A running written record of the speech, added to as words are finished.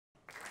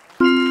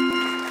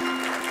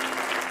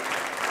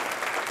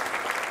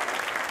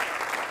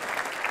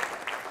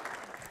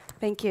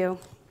Thank you.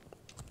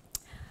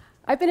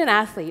 I've been an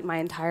athlete my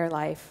entire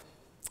life,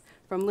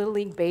 from Little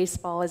League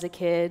baseball as a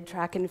kid,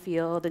 track and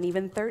field, and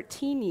even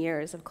 13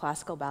 years of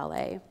classical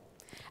ballet.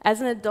 As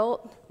an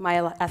adult,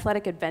 my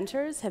athletic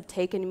adventures have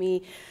taken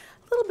me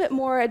a little bit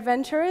more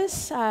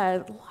adventurous.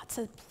 Lots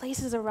of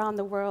places around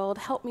the world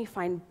help me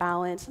find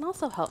balance and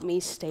also help me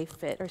stay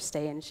fit or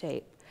stay in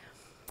shape.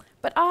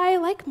 But I,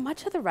 like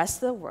much of the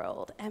rest of the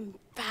world, am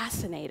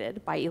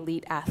fascinated by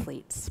elite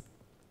athletes.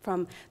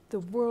 From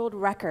the world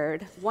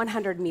record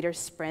 100-meter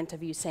sprint of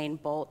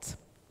Usain Bolt,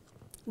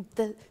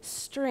 the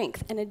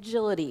strength and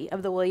agility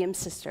of the Williams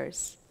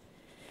sisters,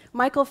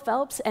 Michael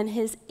Phelps and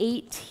his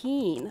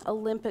 18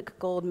 Olympic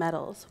gold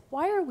medals.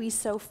 Why are we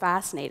so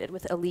fascinated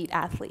with elite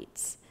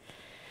athletes?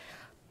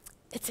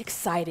 It's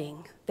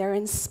exciting. They're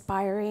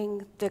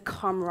inspiring. The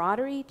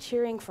camaraderie,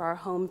 cheering for our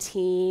home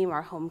team,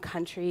 our home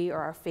country, or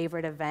our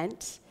favorite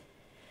event.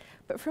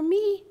 But for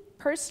me,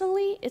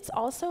 personally, it's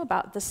also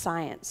about the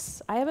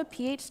science. I have a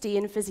PhD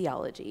in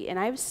physiology, and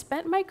I've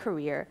spent my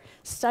career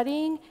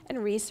studying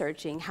and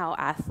researching how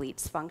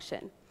athletes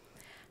function.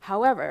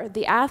 However,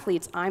 the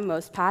athletes I'm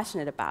most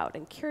passionate about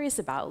and curious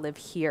about live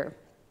here.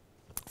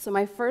 So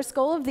my first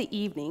goal of the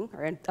evening,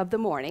 or of the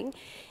morning,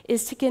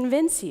 is to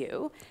convince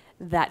you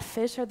that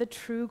fish are the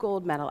true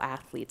gold medal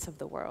athletes of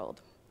the world.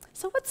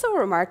 So what's so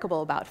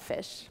remarkable about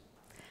fish?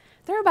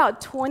 There are about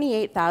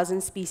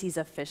 28,000 species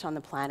of fish on the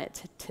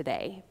planet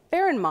today.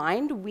 Bear in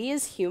mind, we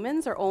as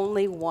humans are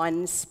only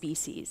one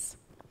species.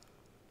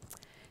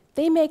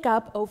 They make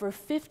up over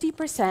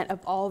 50%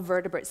 of all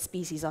vertebrate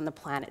species on the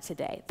planet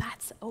today.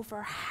 That's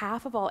over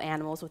half of all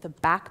animals with a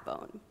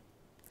backbone.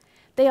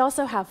 They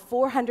also have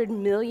 400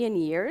 million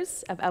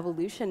years of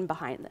evolution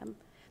behind them.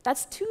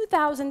 That's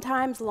 2,000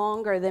 times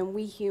longer than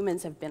we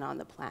humans have been on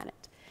the planet.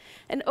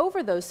 And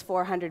over those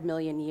 400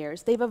 million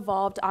years, they've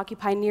evolved to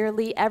occupy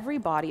nearly every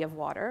body of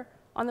water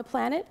on the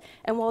planet,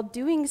 and while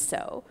doing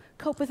so,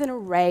 cope with an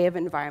array of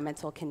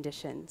environmental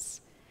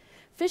conditions.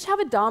 Fish have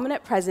a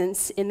dominant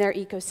presence in their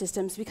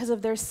ecosystems because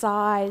of their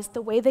size,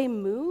 the way they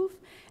move,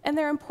 and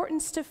their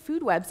importance to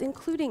food webs,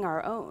 including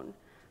our own.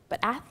 But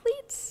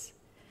athletes?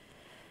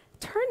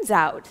 Turns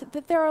out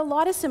that there are a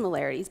lot of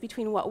similarities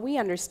between what we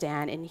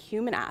understand in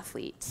human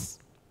athletes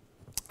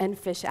and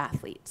fish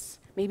athletes.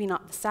 Maybe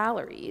not the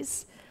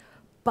salaries,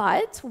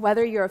 but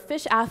whether you're a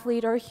fish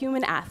athlete or a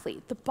human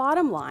athlete, the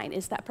bottom line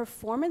is that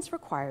performance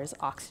requires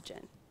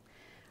oxygen.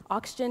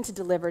 Oxygen to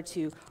deliver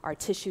to our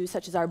tissues,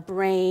 such as our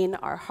brain,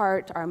 our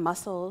heart, our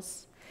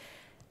muscles.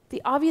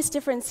 The obvious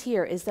difference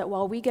here is that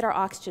while we get our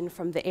oxygen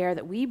from the air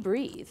that we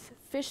breathe,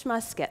 fish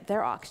must get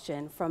their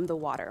oxygen from the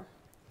water.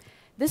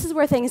 This is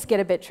where things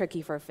get a bit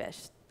tricky for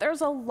fish.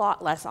 There's a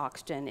lot less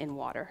oxygen in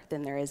water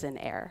than there is in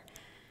air.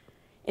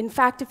 In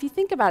fact, if you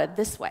think about it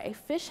this way,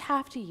 fish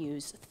have to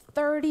use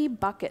 30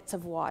 buckets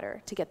of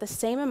water to get the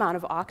same amount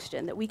of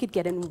oxygen that we could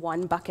get in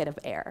 1 bucket of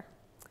air.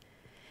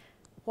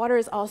 Water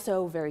is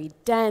also very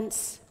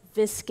dense,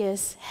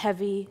 viscous,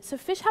 heavy, so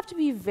fish have to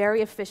be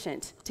very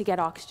efficient to get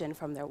oxygen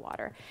from their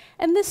water.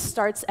 And this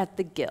starts at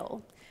the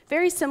gill.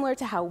 Very similar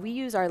to how we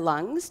use our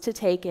lungs to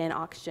take in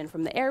oxygen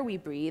from the air we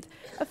breathe,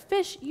 a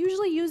fish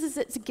usually uses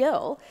its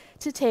gill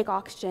to take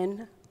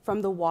oxygen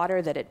from the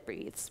water that it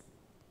breathes.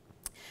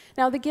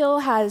 Now, the gill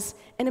has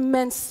an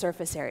immense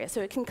surface area,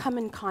 so it can come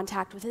in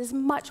contact with as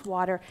much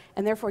water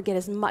and therefore get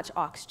as much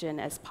oxygen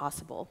as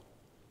possible.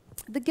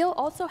 The gill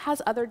also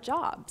has other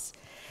jobs.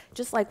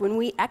 Just like when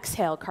we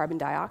exhale carbon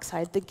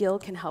dioxide, the gill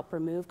can help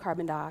remove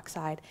carbon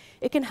dioxide.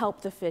 It can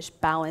help the fish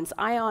balance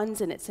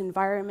ions in its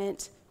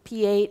environment,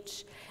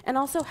 pH, and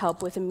also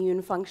help with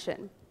immune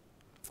function.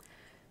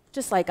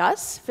 Just like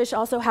us, fish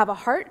also have a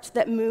heart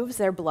that moves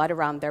their blood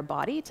around their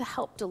body to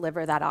help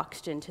deliver that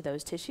oxygen to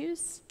those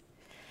tissues.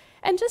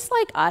 And just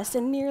like us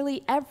and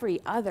nearly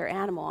every other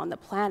animal on the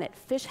planet,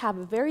 fish have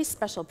a very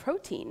special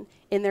protein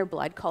in their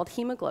blood called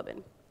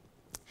hemoglobin.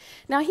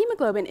 Now,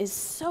 hemoglobin is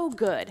so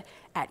good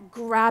at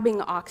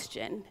grabbing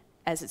oxygen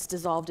as it's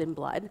dissolved in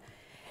blood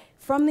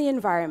from the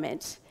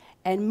environment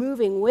and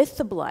moving with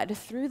the blood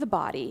through the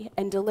body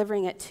and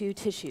delivering it to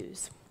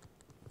tissues.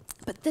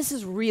 But this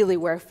is really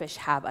where fish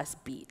have us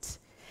beat.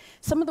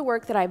 Some of the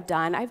work that I've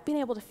done, I've been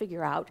able to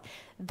figure out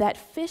that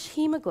fish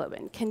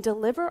hemoglobin can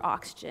deliver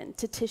oxygen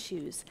to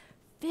tissues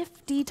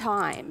 50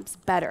 times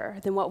better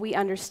than what we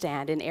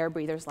understand in air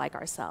breathers like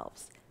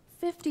ourselves.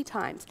 50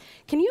 times.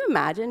 Can you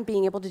imagine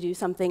being able to do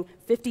something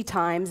 50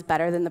 times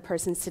better than the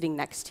person sitting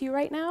next to you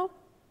right now?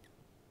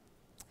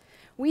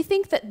 We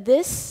think that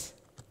this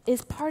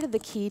is part of the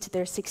key to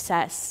their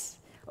success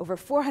over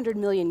 400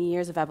 million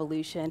years of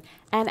evolution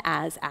and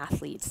as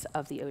athletes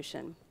of the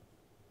ocean.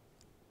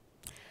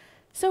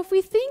 So if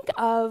we think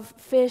of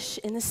fish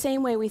in the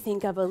same way we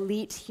think of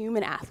elite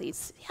human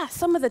athletes, yeah,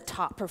 some of the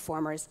top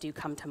performers do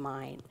come to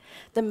mind.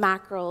 The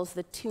mackerels,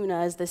 the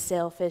tunas, the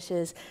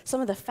sailfishes,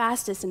 some of the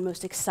fastest and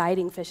most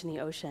exciting fish in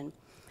the ocean.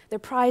 They're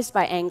prized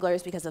by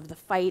anglers because of the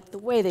fight, the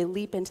way they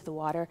leap into the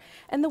water,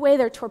 and the way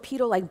their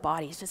torpedo-like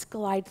bodies just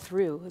glide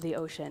through the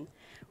ocean,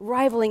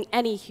 rivaling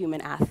any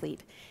human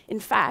athlete. In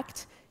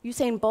fact,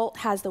 Usain Bolt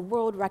has the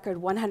world record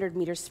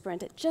 100-meter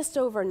sprint at just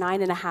over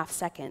 9.5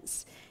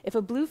 seconds. If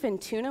a bluefin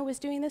tuna was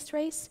doing this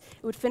race,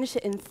 it would finish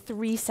it in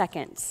 3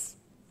 seconds.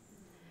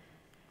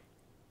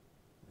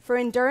 For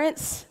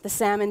endurance, the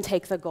salmon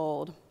take the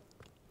gold.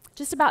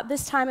 Just about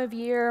this time of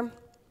year,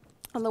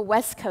 on the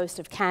west coast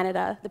of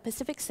Canada, the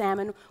Pacific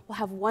salmon will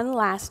have one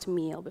last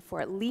meal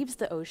before it leaves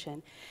the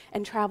ocean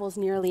and travels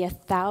nearly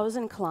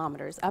 1,000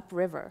 kilometers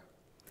upriver.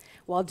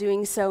 While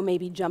doing so,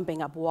 maybe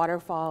jumping up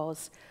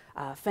waterfalls,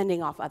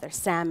 fending off other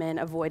salmon,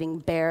 avoiding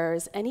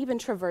bears, and even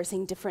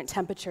traversing different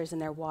temperatures in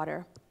their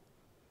water.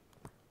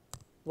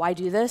 Why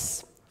do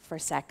this? For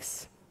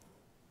sex.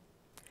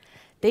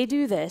 They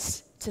do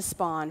this to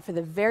spawn for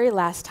the very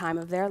last time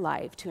of their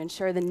life to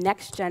ensure the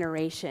next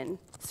generation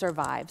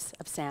survives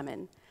of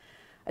salmon.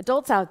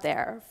 Adults out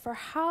there, for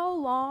how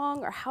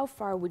long or how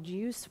far would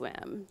you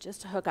swim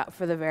just to hook up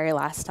for the very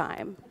last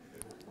time?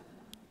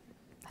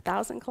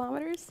 1,000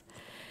 kilometers?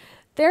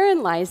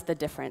 Therein lies the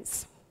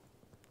difference.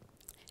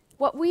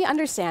 What we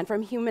understand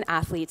from human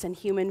athletes and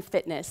human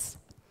fitness,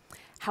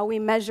 how we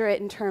measure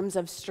it in terms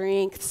of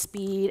strength,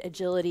 speed,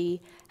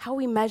 agility, how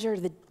we measure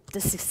the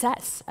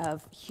success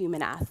of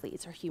human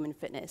athletes or human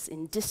fitness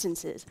in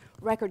distances,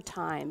 record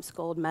times,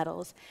 gold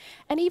medals,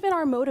 and even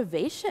our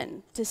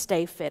motivation to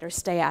stay fit or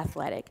stay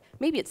athletic.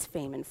 Maybe it's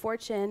fame and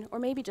fortune, or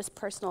maybe just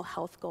personal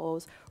health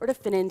goals, or to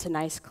fit into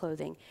nice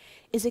clothing,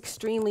 is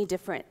extremely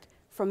different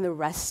from the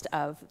rest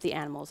of the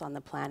animals on the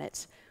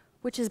planet,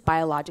 which is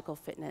biological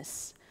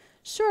fitness.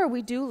 Sure,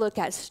 we do look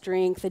at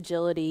strength,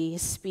 agility,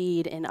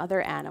 speed in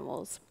other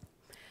animals,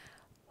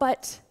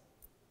 but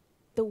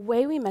the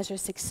way we measure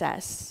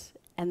success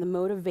and the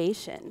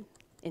motivation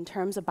in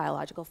terms of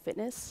biological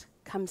fitness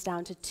comes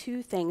down to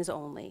two things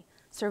only: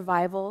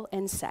 survival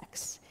and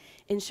sex,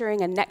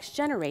 ensuring a next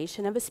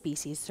generation of a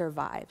species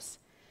survives.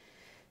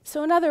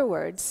 So in other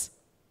words,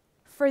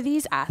 for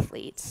these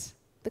athletes,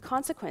 the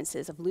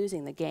consequences of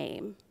losing the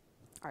game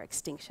are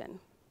extinction.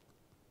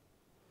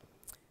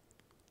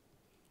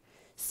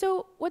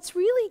 So what's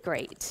really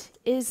great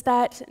is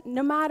that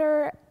no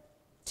matter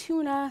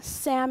tuna,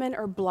 salmon,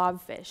 or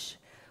blobfish,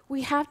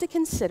 we have to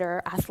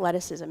consider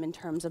athleticism in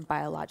terms of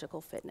biological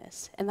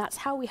fitness, and that's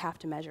how we have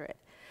to measure it.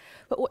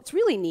 But what's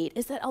really neat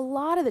is that a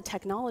lot of the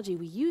technology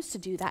we use to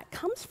do that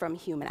comes from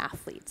human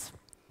athletes.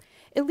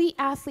 Elite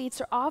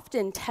athletes are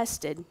often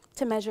tested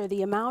to measure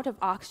the amount of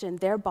oxygen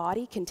their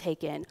body can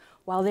take in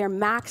while they're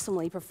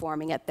maximally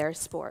performing at their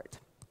sport.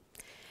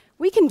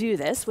 We can do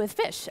this with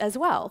fish as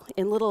well,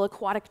 in little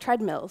aquatic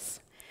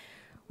treadmills.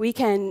 We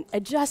can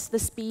adjust the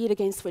speed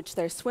against which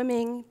they're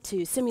swimming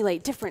to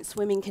simulate different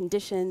swimming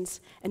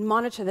conditions and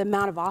monitor the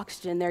amount of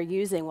oxygen they're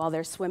using while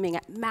they're swimming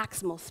at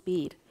maximal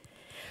speed.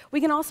 We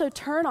can also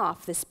turn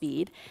off the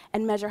speed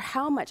and measure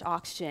how much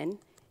oxygen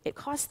it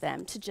costs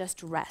them to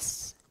just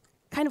rest.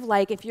 Kind of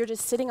like if you're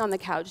just sitting on the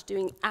couch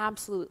doing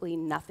absolutely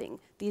nothing.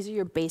 These are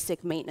your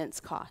basic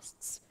maintenance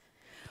costs.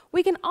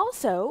 We can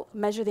also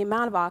measure the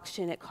amount of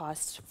oxygen it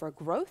costs for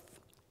growth,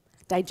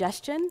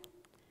 digestion,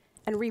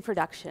 and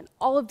reproduction.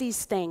 All of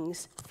these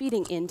things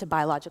feeding into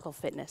biological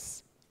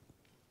fitness.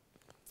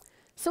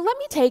 So let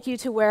me take you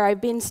to where I've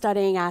been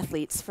studying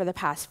athletes for the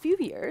past few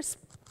years,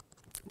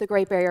 the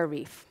Great Barrier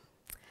Reef.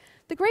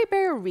 The Great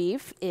Barrier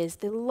Reef is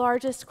the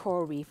largest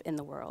coral reef in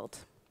the world.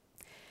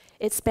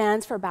 It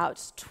spans for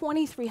about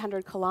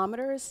 2,300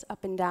 kilometers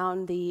up and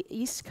down the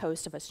east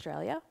coast of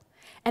Australia,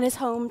 and is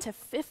home to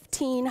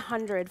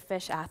 1,500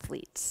 fish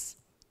athletes.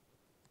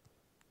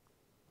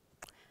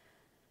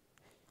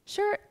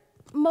 Sure,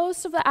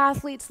 most of the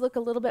athletes look a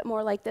little bit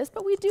more like this,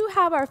 but we do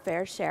have our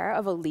fair share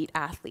of elite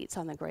athletes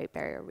on the Great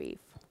Barrier Reef.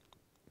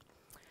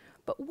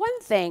 But one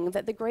thing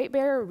that the Great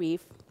Barrier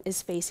Reef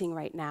is facing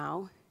right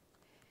now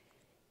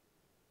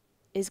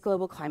is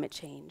global climate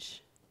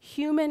change,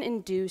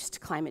 human-induced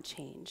climate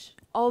change.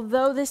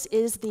 Although this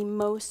is the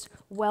most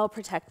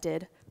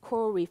well-protected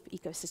coral reef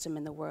ecosystem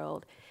in the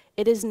world,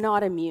 it is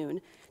not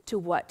immune to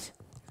what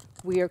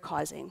we are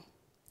causing.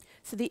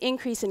 So the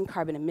increase in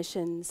carbon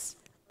emissions,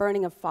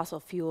 burning of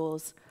fossil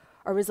fuels,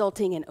 are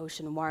resulting in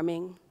ocean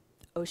warming,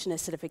 ocean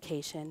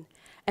acidification,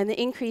 and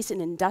the increase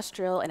in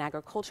industrial and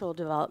agricultural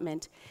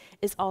development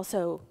is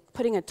also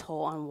putting a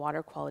toll on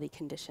water quality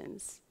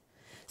conditions.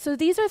 So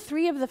these are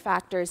three of the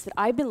factors that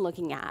I've been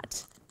looking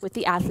at with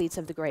the athletes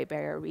of the Great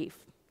Barrier Reef,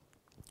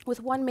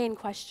 with one main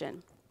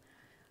question.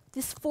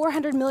 This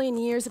 400 million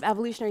years of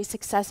evolutionary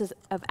successes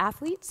of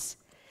athletes,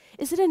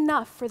 is it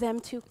enough for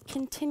them to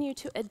continue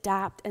to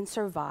adapt and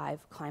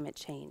survive climate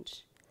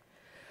change?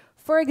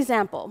 For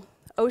example,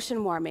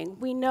 ocean warming.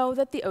 We know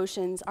that the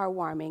oceans are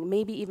warming,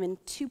 maybe even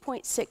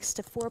 2.6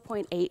 to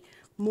 4.8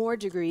 more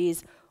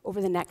degrees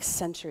over the next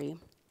century.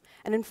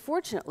 And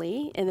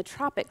unfortunately, in the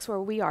tropics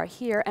where we are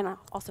here, and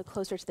also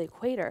closer to the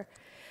equator,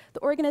 the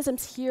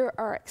organisms here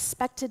are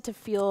expected to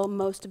feel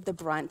most of the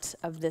brunt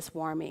of this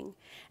warming.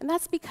 And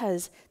that's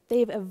because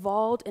they've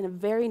evolved in a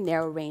very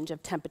narrow range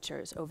of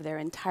temperatures over their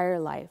entire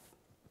life.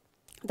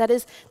 That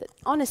is, that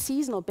on a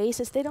seasonal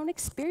basis, they don't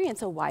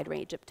experience a wide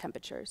range of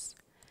temperatures.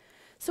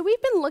 So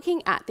we've been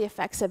looking at the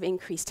effects of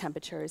increased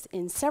temperatures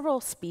in several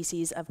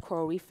species of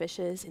coral reef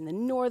fishes in the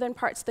northern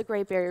parts of the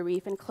Great Barrier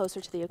Reef and closer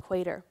to the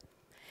equator.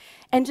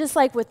 And just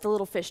like with the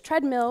little fish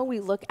treadmill, we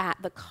look at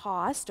the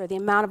cost or the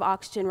amount of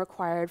oxygen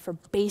required for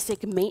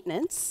basic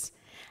maintenance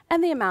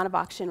and the amount of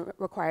oxygen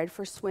required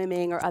for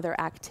swimming or other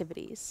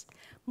activities.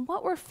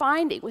 What we're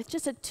finding with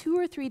just a 2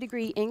 or 3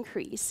 degree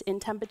increase in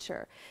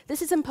temperature,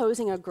 this is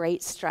imposing a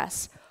great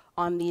stress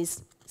on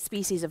these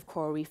species of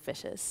coral reef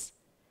fishes.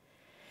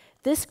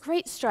 This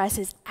great stress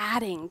is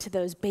adding to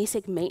those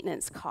basic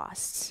maintenance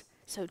costs.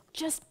 So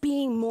just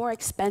being more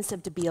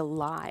expensive to be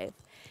alive.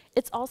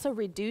 It's also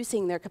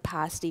reducing their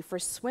capacity for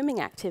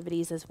swimming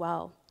activities as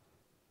well.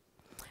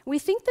 We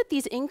think that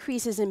these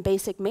increases in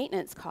basic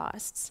maintenance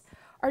costs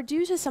are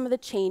due to some of the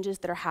changes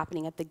that are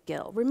happening at the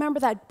gill. Remember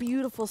that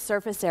beautiful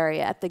surface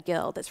area at the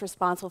gill that's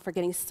responsible for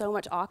getting so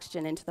much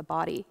oxygen into the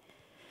body?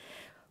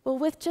 Well,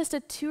 with just a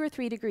 2 or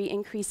 3 degree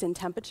increase in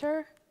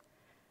temperature,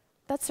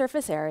 that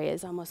surface area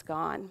is almost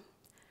gone.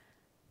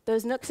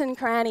 Those nooks and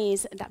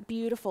crannies, that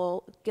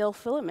beautiful gill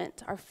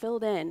filament, are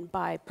filled in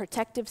by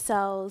protective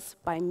cells,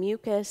 by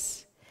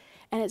mucus,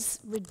 and it's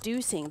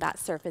reducing that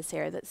surface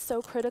area that's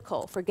so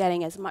critical for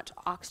getting as much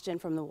oxygen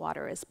from the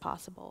water as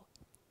possible.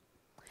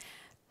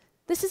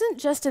 This isn't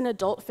just an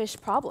adult fish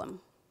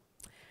problem.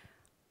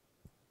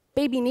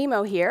 Baby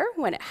Nemo here,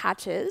 when it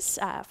hatches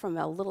from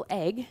a little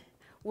egg,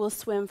 will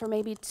swim for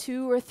maybe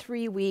 2 or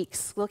 3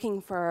 weeks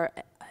looking for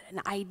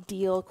an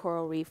ideal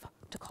coral reef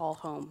to call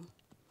home.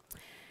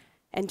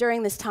 And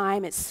during this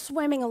time, it's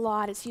swimming a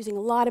lot, it's using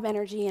a lot of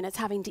energy, and it's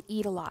having to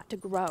eat a lot to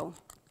grow.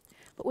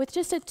 But with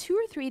just a 2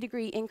 or 3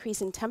 degree increase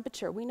in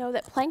temperature, we know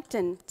that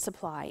plankton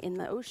supply in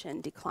the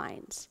ocean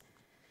declines.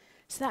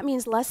 So that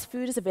means less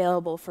food is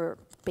available for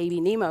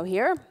baby Nemo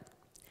here,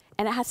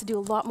 and it has to do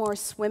a lot more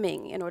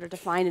swimming in order to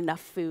find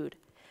enough food.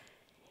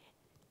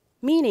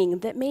 Meaning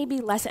that maybe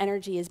less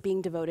energy is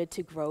being devoted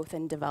to growth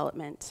and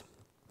development.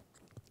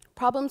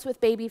 Problems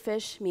with baby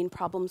fish mean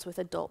problems with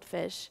adult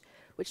fish,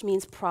 which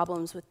means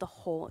problems with the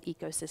whole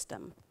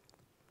ecosystem.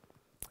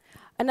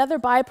 Another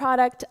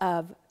byproduct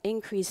of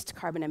increased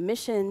carbon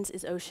emissions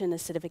is ocean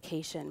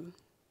acidification.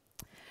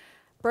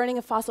 Burning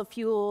of fossil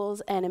fuels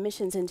and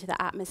emissions into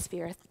the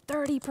atmosphere,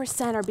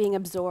 30% are being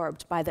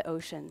absorbed by the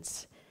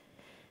oceans.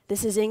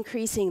 This is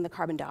increasing the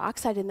carbon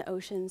dioxide in the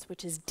oceans,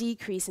 which is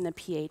decreasing the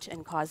pH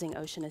and causing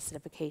ocean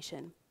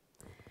acidification.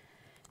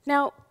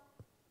 Now,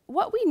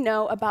 what we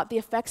know about the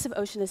effects of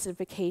ocean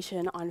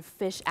acidification on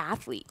fish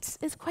athletes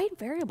is quite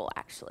variable,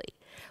 actually.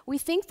 We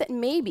think that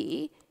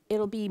maybe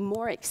it'll be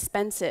more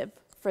expensive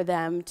for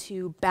them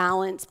to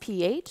balance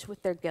pH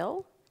with their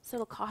gill, so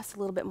it'll cost a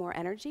little bit more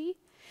energy.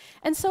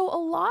 And so a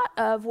lot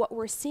of what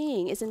we're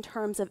seeing is in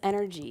terms of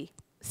energy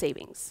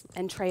savings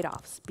and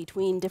trade-offs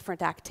between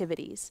different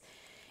activities.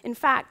 In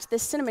fact,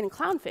 this cinnamon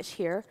clownfish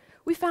here,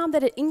 we found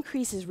that it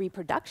increases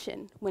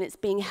reproduction when it's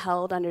being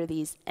held under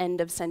these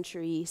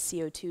end-of-century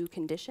CO2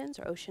 conditions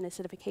or ocean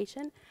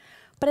acidification,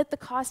 but at the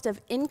cost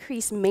of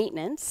increased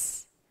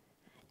maintenance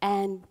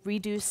and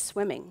reduced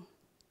swimming.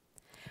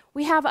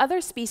 We have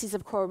other species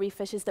of coral reef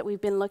fishes that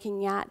we've been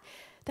looking at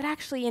that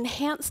actually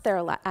enhance their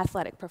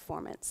athletic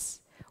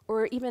performance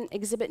or even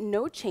exhibit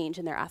no change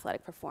in their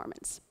athletic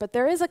performance. But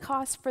there is a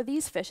cost for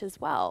these fish as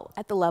well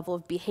at the level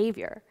of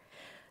behavior.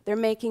 They're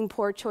making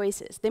poor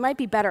choices. They might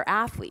be better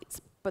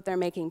athletes, but they're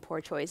making poor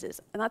choices.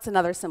 And that's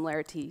another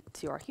similarity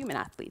to our human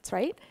athletes,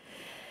 right?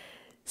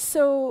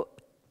 So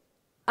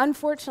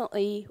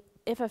unfortunately,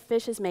 if a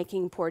fish is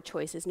making poor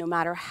choices, no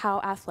matter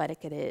how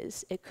athletic it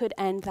is, it could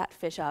end that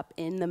fish up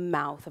in the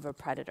mouth of a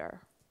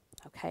predator,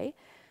 okay?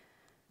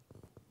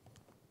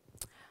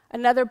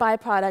 Another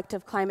byproduct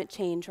of climate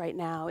change right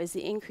now is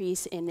the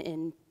increase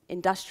in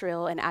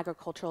industrial and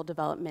agricultural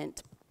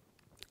development,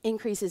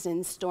 increases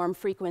in storm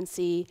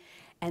frequency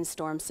and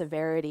storm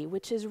severity,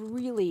 which is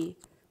really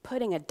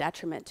putting a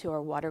detriment to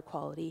our water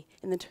quality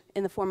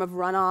in the form of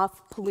runoff,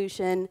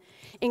 pollution,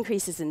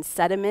 increases in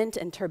sediment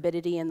and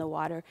turbidity in the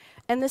water.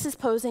 And this is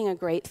posing a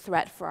great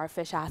threat for our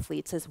fish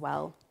athletes as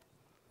well.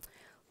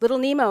 Little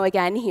Nemo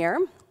again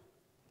here.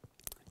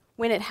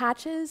 When it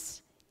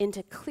hatches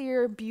into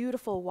clear,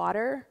 beautiful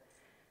water,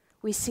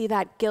 we see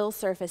that gill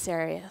surface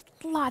area,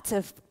 lots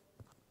of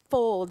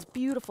folds,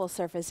 beautiful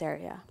surface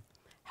area.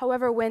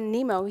 However, when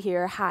Nemo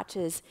here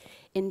hatches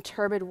in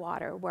turbid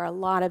water, where a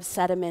lot of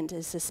sediment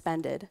is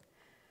suspended,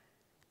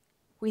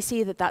 we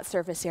see that that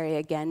surface area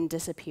again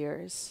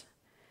disappears.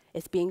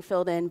 It's being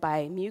filled in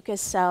by mucus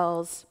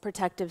cells,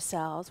 protective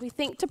cells. We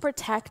think to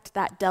protect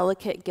that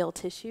delicate gill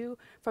tissue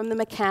from the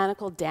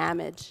mechanical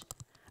damage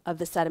of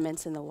the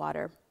sediments in the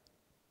water.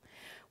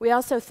 We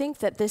also think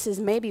that this is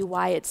maybe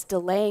why it's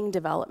delaying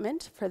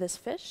development for this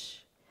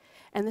fish.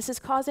 And this is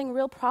causing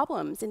real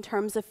problems in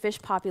terms of fish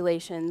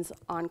populations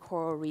on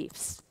coral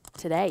reefs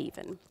today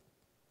even.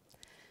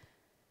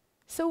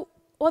 So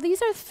while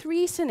these are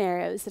 3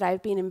 scenarios that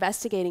I've been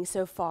investigating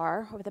so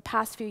far over the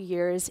past few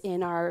years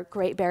in our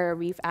Great Barrier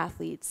Reef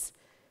athletes,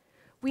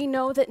 we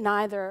know that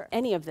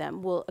any of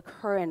them will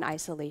occur in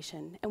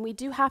isolation. And we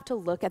do have to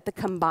look at the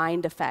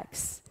combined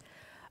effects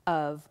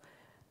of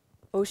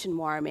ocean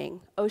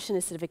warming, ocean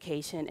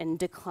acidification, and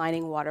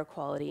declining water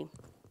quality.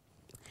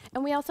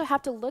 And we also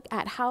have to look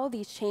at how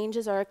these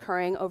changes are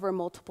occurring over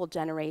multiple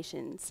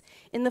generations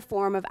in the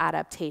form of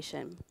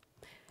adaptation.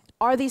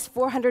 Are these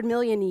 400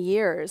 million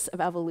years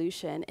of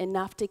evolution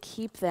enough to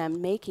keep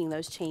them making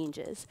those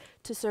changes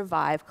to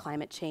survive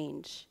climate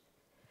change?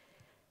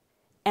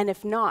 And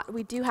if not,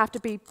 we do have to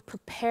be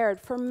prepared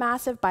for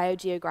massive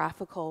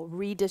biogeographical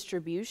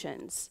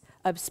redistributions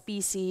of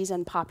species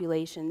and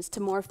populations to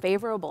more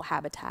favorable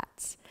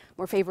habitats,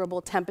 more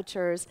favorable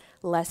temperatures,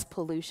 less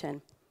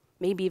pollution,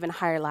 maybe even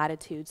higher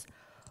latitudes,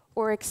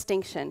 or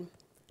extinction.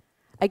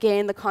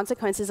 Again, the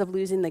consequences of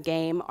losing the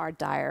game are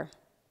dire.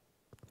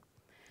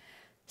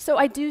 So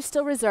I do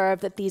still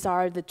reserve that these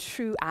are the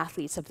true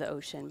athletes of the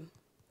ocean,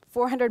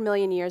 400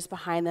 million years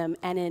behind them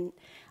and in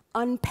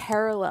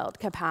unparalleled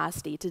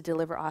capacity to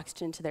deliver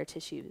oxygen to their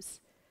tissues.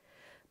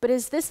 But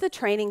is this the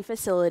training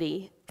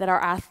facility that our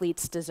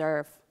athletes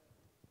deserve?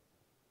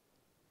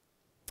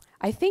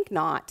 I think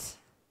not.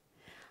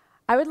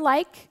 I would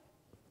like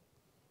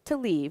to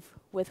leave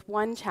with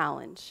one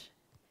challenge.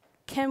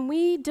 Can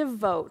we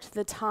devote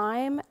the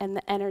time and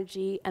the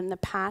energy and the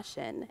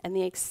passion and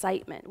the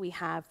excitement we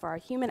have for our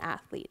human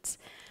athletes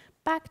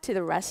back to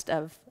the rest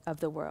of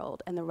the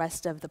world and the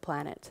rest of the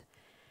planet?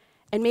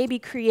 And maybe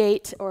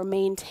create or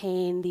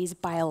maintain these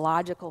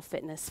biological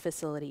fitness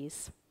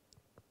facilities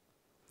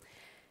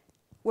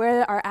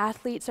where our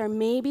athletes are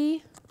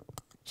maybe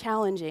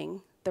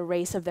challenging the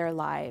race of their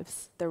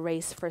lives, the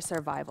race for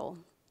survival.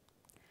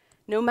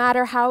 No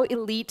matter how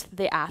elite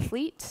the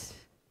athlete,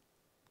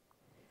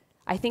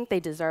 I think they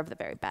deserve the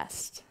very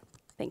best.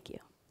 Thank you.